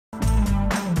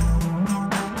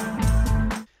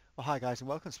Well, hi guys and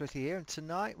welcome, Smithy here, and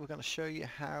tonight we're going to show you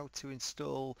how to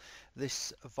install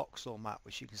this voxel map,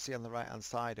 which you can see on the right hand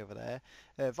side over there.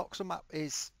 Voxel map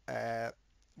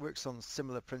works on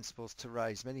similar principles to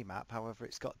Rise Minimap, however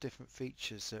it's got different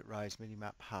features that Rise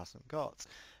Minimap hasn't got.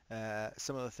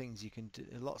 Some of the things you can do,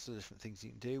 lots of different things you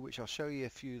can do, which I'll show you a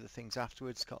few of the things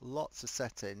afterwards. It's got lots of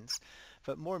settings,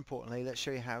 but more importantly, let's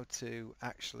show you how to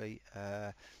actually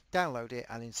download it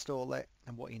and install it,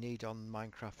 and what you need on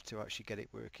Minecraft to actually get it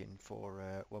working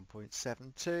for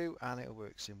 1.72, and it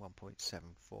works in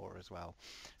 1.74 as well.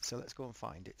 So let's go and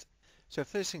find it. So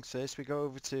first things first, we go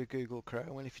over to Google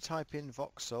Chrome, and if you type in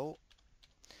Voxel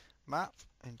map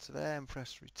into there and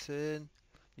press return,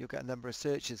 you'll get a number of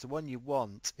searches. The one you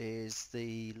want is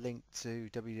the link to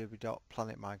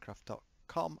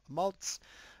www.planetminecraft.com mods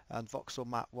and Voxel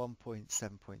map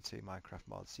 1.7.2 Minecraft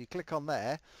mods. So you click on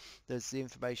there, there's the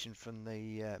information from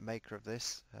the maker of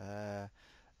this,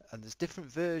 and there's different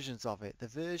versions of it. The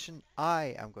version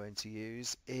I am going to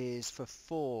use is for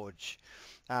Forge,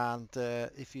 and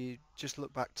if you just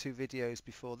look back 2 videos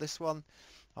before this one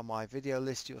on my video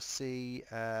list, you'll see,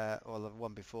 or the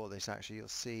one before this actually, you'll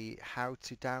see how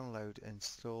to download and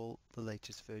install the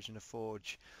latest version of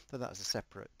Forge. But that's a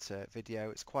separate video.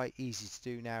 It's quite easy to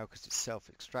do now because it's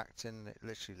self-extracting and it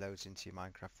literally loads into your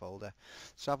Minecraft folder.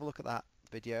 So have a look at that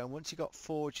video, and once you've got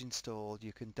Forge installed,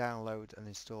 you can download and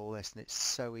install this, and it's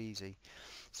so easy.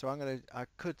 So I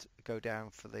could go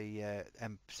down for the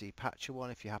MC Patcher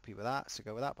one if you're happy with that, so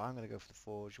go with that, but I'm going to go for the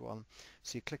Forge one.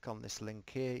 So you click on this link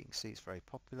here, you can see it's very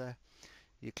popular.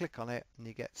 You click on it and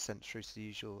you get sent through to the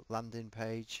usual landing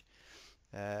page,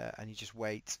 and you just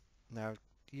wait. Now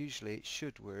usually it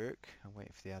should work. I'm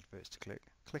waiting for the adverts to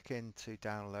click into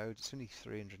download. It's only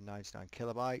 399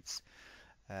 kilobytes,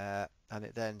 and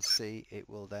it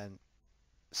will then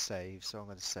save. So I'm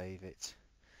going to save it.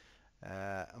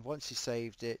 And once you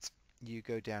saved it, you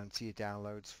go down to your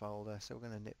downloads folder. So we're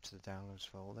going to nip to the downloads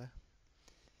folder.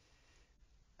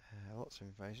 Lots of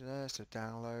information there. So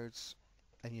downloads,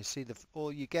 and you see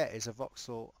all you get is a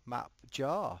voxel map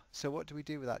jar. So what do we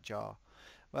do with that jar?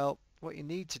 Well, what you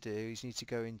need to do is you need to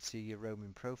go into your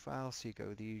roaming profile. So you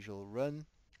go the usual run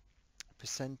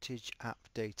percentage app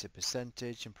data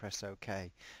percentage and press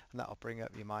OK, and that'll bring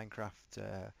up your Minecraft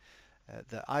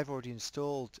that I've already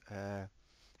installed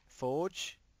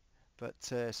Forge. But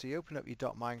so you open up your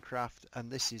 .minecraft, and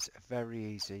this is very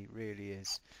easy, really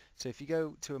is. So if you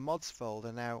go to a mods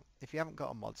folder, now if you haven't got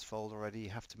a mods folder already,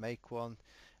 you have to make one.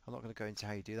 I'm not going to go into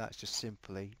how you do that. It's just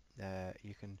simply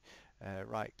you can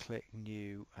right click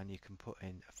new, and you can put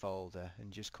in a folder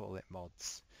and just call it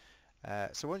mods.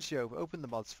 So once you open the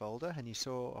mods folder, and you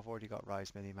saw I've already got Rise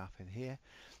Minimap in here,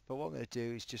 but what I'm going to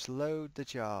do is just load the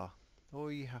jar.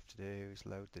 All you have to do is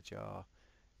load the jar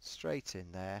straight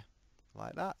in there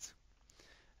like that,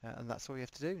 and that's all you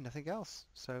have to do, nothing else.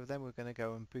 So then we're going to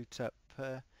go and boot up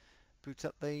the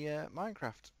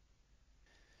Minecraft.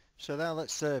 So now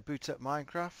let's boot up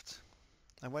Minecraft,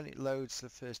 and when it loads the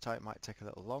first time it might take a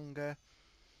little longer.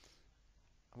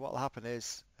 What will happen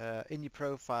is in your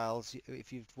profiles,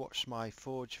 if you've watched my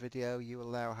Forge video, you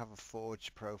will now have a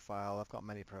Forge profile. I've got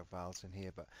many profiles in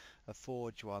here, but a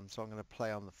Forge one, so I'm going to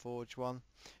play on the Forge one.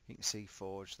 You can see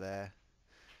Forge there,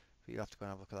 but you'll have to go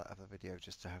and have a look at that other video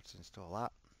just to how to install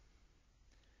that.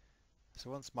 So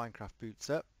once Minecraft boots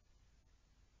up,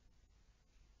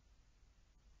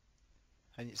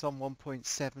 and it's on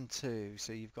 1.72,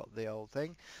 so you've got the old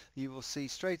thing, you will see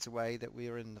straight away that we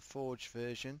are in the Forge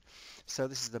version. So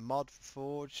this is the mod for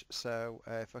Forge. So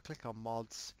if I click on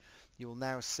mods, you will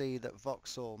now see that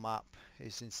Voxel map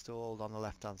is installed on the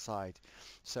left hand side.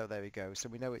 So there we go. So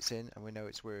we know it's in and we know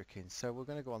it's working. So we're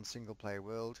going to go on single player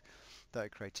world that I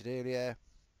created earlier,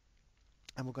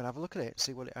 and we're going to have a look at it and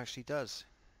see what it actually does.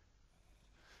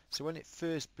 So when it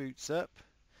first boots up,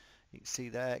 you can see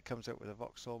there it comes up with a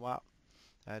Voxel map.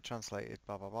 Translated,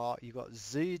 blah blah blah. You've got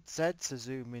Z to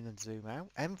zoom in and zoom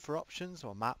out, M for options,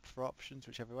 or map for options,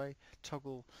 whichever way,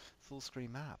 toggle full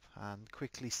screen map, and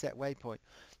quickly set waypoint.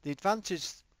 The advantage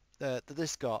that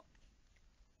this got,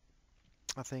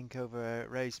 I think, over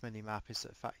Raise Minimap is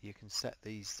the fact you can set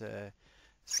these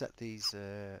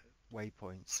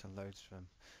waypoints and loads of them.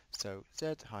 So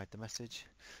Z, hide the message.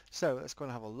 So let's go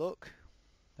and have a look.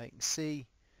 Now you can see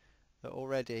that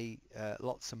already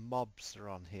lots of mobs are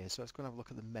on here. So let's go and have a look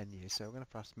at the menu. So I'm going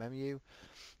to press menu.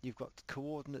 You've got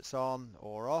coordinates on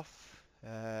or off.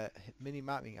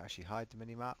 Minimap, you can actually hide the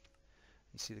minimap.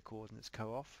 You see the coordinates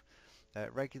go off.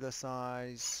 Regular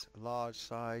size, large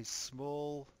size,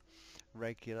 small,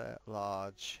 regular,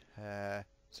 large.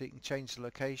 So you can change the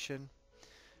location,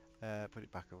 put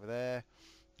it back over there.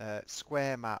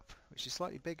 square map, which is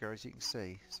slightly bigger, as you can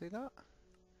see. See that?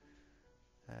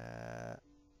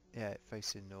 Yeah,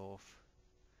 facing north.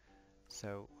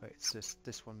 So it's just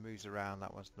this one moves around,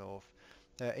 that one's north.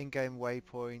 In-game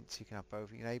waypoints, you can have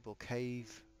both. You can enable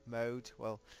cave mode.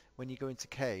 Well, when you go into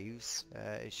caves,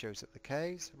 it shows up the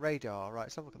caves. Radar, right,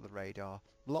 let's have a look at the radar.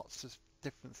 Lots of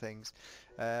different things.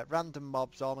 Random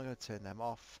mobs on, I'm going to turn them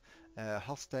off.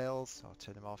 Hostiles, I'll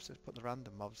turn them off, so let's put the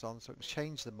random mobs on so it can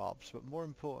change the mobs. But more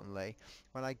importantly,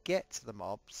 when I get to the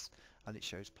mobs, and it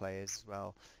shows players as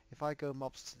well, if I go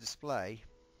mobs to display,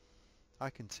 I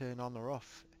can turn on or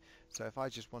off. So if I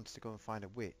just wanted to go and find a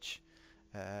witch,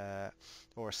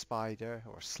 or a spider,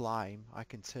 or a slime, I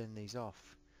can turn these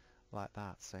off like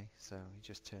that, see? So you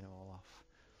just turn them all off.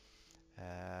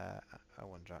 I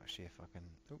wonder actually if I can...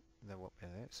 Oh, there won't be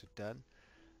there, so done.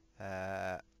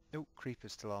 Oh,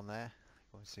 creeper's still on there.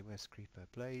 Go and see where's creeper.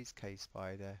 Blaze, cave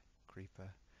spider, creeper,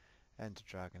 ender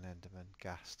dragon, enderman,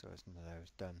 ghast, or isn't none of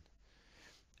those done.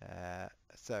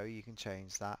 So you can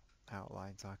change that.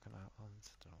 Outlines, icon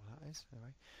outlines, don't know what that is,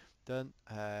 anyway. Done.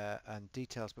 And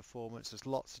details performance, there's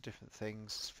lots of different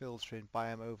things. Filtering,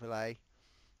 biome overlay,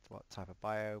 what type of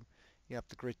biome. You have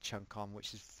the grid chunk on,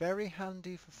 which is very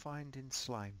handy for finding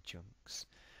slime chunks.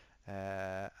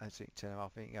 As you can turn them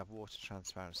off, you can have water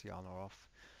transparency on or off.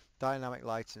 Dynamic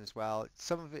lighting as well.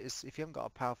 Some of it is, if you haven't got a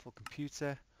powerful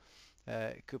computer,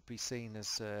 it could be seen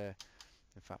as, in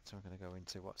fact I'm going to go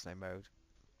into what's name mode.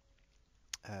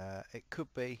 It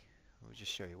could be, we'll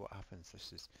just show you what happens.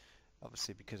 This is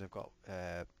obviously because I've got,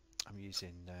 I'm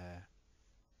using,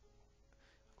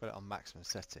 I've got it on maximum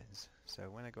settings.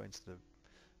 So when I go into the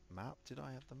map, did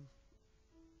I have them?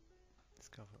 Let's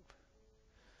go up.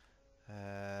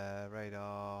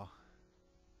 Radar.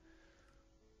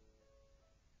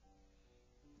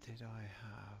 Did I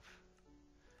have?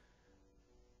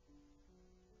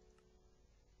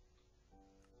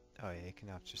 Oh yeah, you can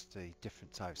have just the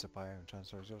different types of biome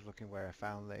transfers. I was looking where I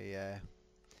found the, I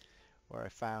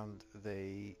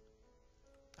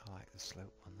like the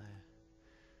slope one there.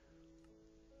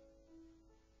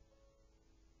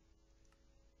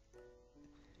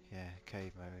 Yeah,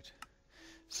 cave mode.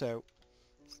 So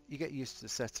you get used to the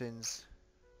settings.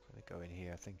 I'm going to go in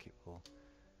here. I think it will.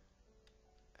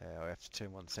 I have to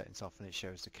turn one of the settings off, and it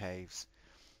shows the caves.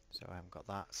 So I haven't got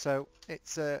that. So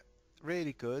it's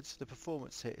really good. The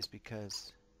performance hit is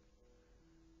because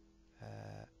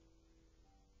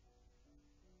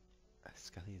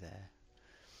Scully there.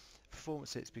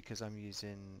 Performance hits because I'm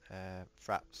using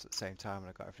fraps at the same time, and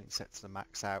I've got everything set to the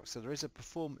max out. So there is a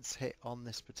performance hit on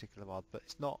this particular mod, but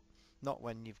it's not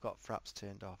when you've got fraps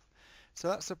turned off. So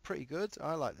that's a pretty good.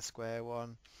 I like the square one.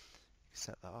 You can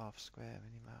set that off, square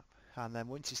minimap. And then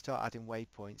once you start adding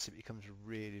waypoints, it becomes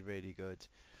really, really good.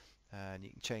 And you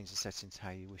can change the settings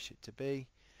how you wish it to be.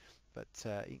 But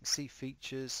you can see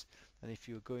features, and if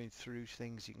you're going through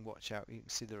things, you can watch out. You can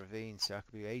see the ravine. So I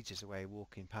could be ages away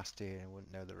walking past here and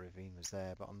wouldn't know the ravine was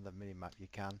there. But on the minimap, you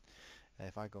can.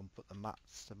 If I go and put the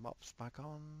maps back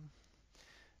on,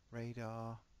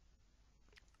 radar.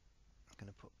 I'm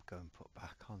going to go and put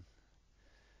back on.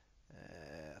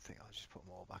 I think I'll just put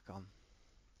them all back on.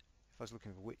 If I was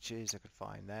looking for witches, I could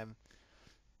find them.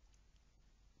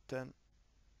 Done.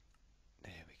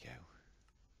 There we go.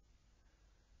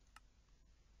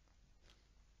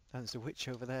 And there's a witch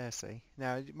over there, see?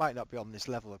 Now, it might not be on this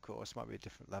level, of course. It might be a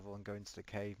different level and go into the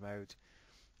cave mode.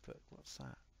 But what's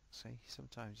that? See?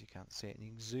 Sometimes you can't see it. And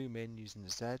you can zoom in using the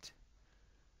Z. And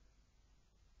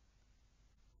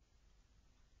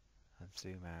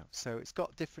zoom out. So it's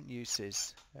got different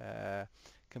uses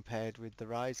compared with the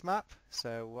Rise map.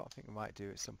 So what I think we might do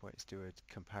at some point is do a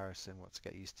comparison, what to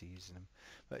get used to using them.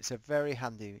 But it's a very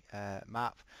handy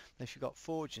map. And if you've got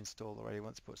Forge installed already,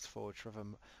 once it puts Forge for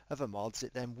other mods,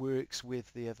 it then works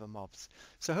with the other mobs.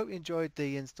 So I hope you enjoyed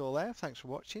the install there. Thanks for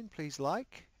watching. Please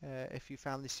like if you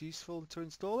found this useful to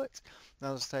install it.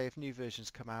 And as I say, if new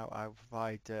versions come out, I will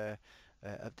provide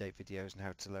update videos on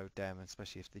how to load them,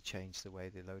 especially if they change the way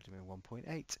they load them in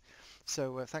 1.8.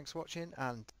 So thanks for watching,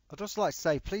 and I'd also like to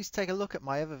say please take a look at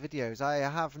my other videos. I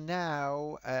have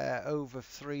now over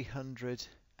 300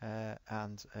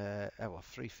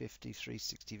 350,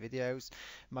 360 videos.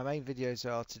 My main videos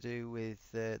are to do with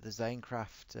the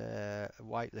Zanecraft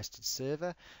whitelisted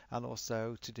server, and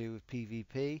also to do with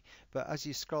PvP. But as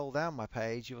you scroll down my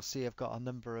page, you'll see I've got a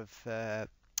number of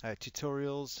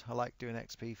tutorials. I like doing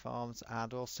XP farms,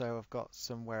 and also I've got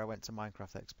some where I went to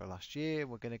Minecraft Expo last year.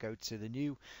 We're going to go to the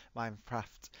new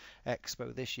Minecraft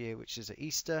Expo this year, which is at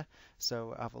Easter,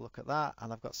 so have a look at that.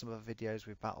 And I've got some other videos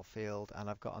with Battlefield, and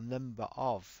I've got a number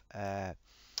of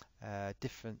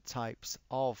different types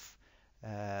of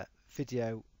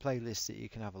video playlists that you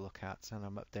can have a look at, and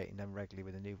I'm updating them regularly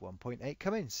with a new 1.8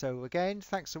 coming. So again,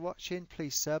 thanks for watching,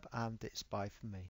 please sub, and it's bye from me.